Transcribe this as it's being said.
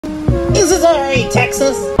Missouri,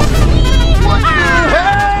 Texas.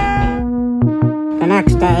 The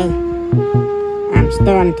next day, I'm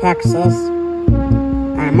still in Texas.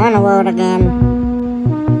 I'm on the road again,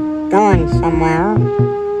 going somewhere,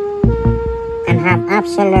 and have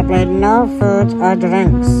absolutely no foods or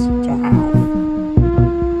drinks to have.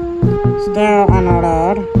 Still on the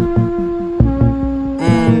road,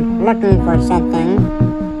 and looking for something,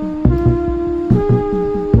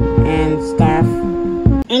 and stuff.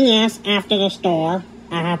 And yes, after the store,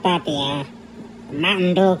 I have bought the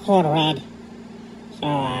Mountain Dew Cold Red. So,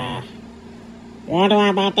 what do I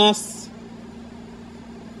about this?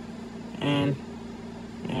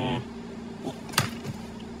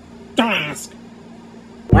 Don't ask.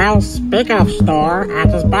 Well, speaking of store, I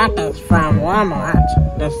just bought this from Walmart.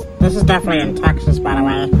 This is definitely in Texas, by the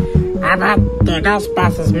way. I bought the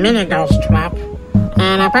Ghostbusters mini ghost trap,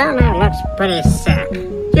 and apparently it looks pretty sick.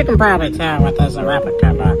 You can probably tell what this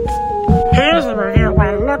replica looks. Here's a review of what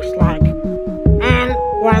it looks like, and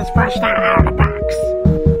what it's first out of the box.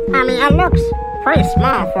 I mean, it looks pretty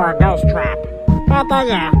small for a ghost trap. But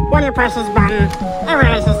yeah, when you press this button, it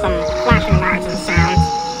releases some flashing lights and sounds.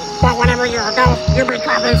 But whenever you're a ghost, you'll be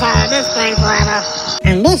trapped inside of this thing forever.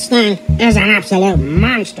 And this thing is an absolute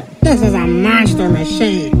monster. This is a monster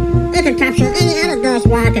machine. It can capture any other ghost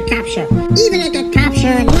wire it could capture. Even it could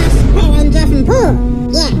capture Les, Paul, and Jeff and Pooh.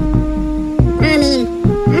 Yeah. I mean,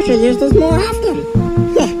 I should use this more often.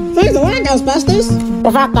 Yeah, thanks a lot, Ghostbusters.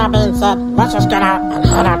 With that being said, let's just get out and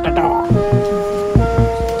head out the door.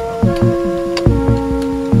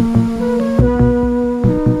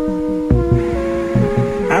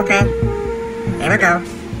 Okay, here we go.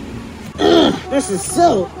 Ugh, this is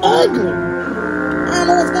so ugly. I don't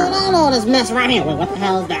know what's going on, all this mess right here. Wait, what the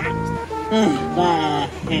hell is that? But,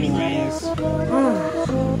 anyways.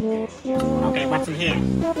 Okay, what's in here?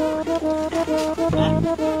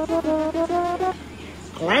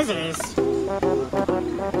 Glizzers?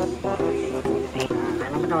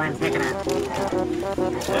 Let me go ahead and pick it up.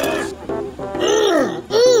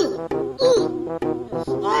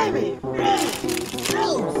 Slimy!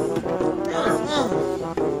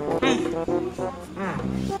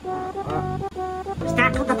 Is that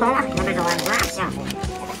Coca-Cola? Let me go and grab some.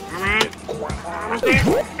 Come on. What's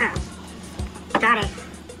that? Got it.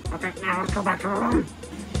 Okay, now let's go back to the room.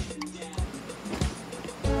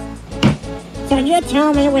 So you're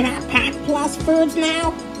telling me we have Pac Plus foods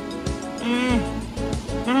now? I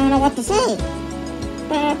don't know what to say.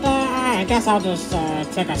 But I guess I'll just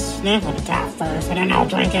take a sniff of the top first, and then I'll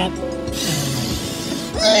drink it.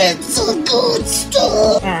 It's a good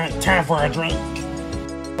stuff. Alright, time for a drink.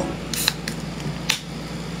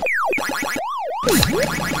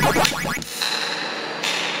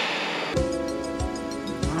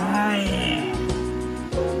 Oh yeah.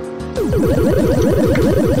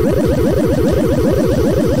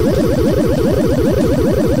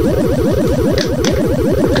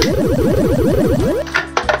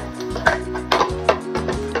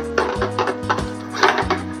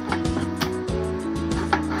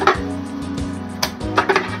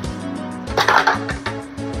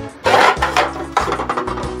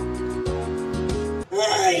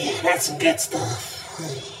 That's some good stuff.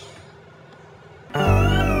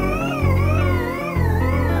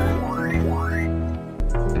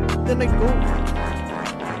 Then they go.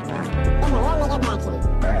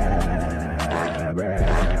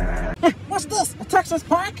 What's this? A Texas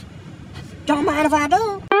park? Don't mind if I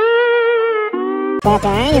do. But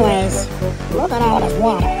anyways, look at all this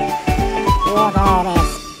water. Look at all this.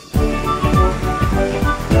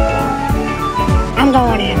 I'm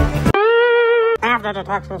going in. After the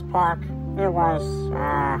Texas park, it was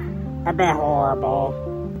a bit horrible.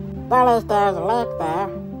 But at least there's a lake there.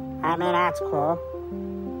 I mean, that's cool.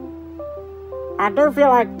 I do feel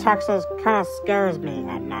like Texas kind of scares me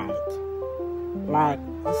at night. Like,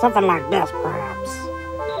 something like this, perhaps.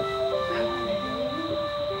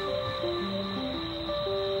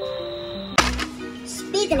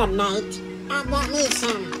 Speaking of night, I bought me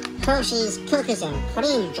some Hershey's cookies and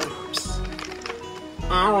cream drops.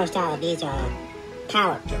 I always thought that these are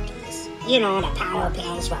power cookies. You know, the power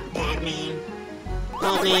pills from Batman.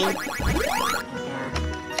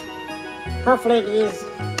 Hopefully these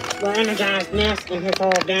will energize Ness and his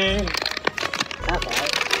whole gang. Okay.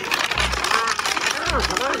 Oh,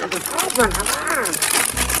 come on, just open, come on.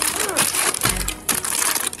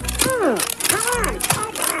 Come on,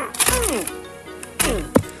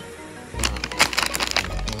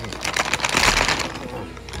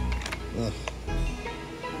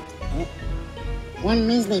 One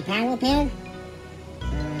measly power pill?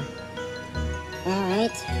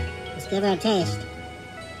 Alright, let's give it a taste.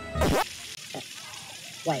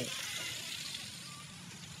 Wait,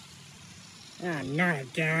 Oh, not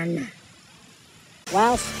again.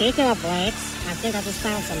 Well, speaking of lakes, I think I just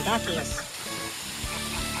found some duckies.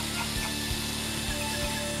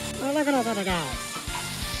 Oh, look at those other guys.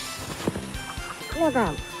 Look at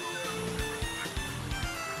them.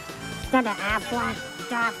 Is that an Aflac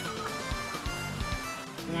duck?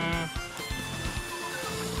 Nah.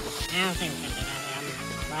 I don't think they got him,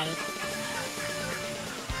 right?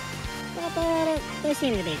 But they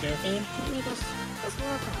seem to be goofy. Let me just look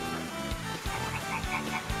at them.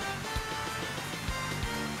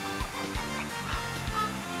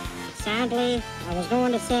 Sadly, I was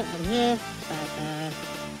going to sit in here, but,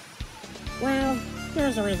 well,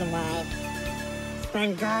 here's the reason why. It's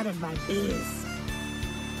been guarded by bees.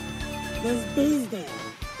 There's bees there.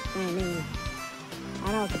 I mean,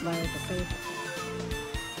 I know it's a bird to see.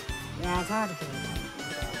 Yeah, it's hard to see.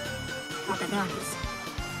 Okay, there it is.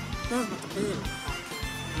 Here's what the bee looks like.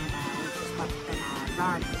 And, this is what's been,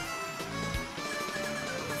 guarded.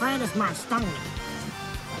 Afraid this might stung me.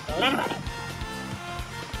 Like, literally.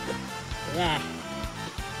 Yeah.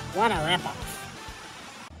 What a ripoff.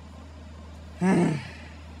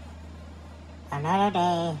 Another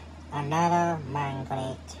day, another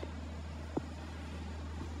mangrate.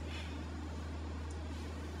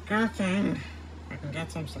 Okay, I can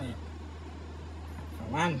get some sleep. For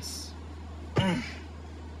once.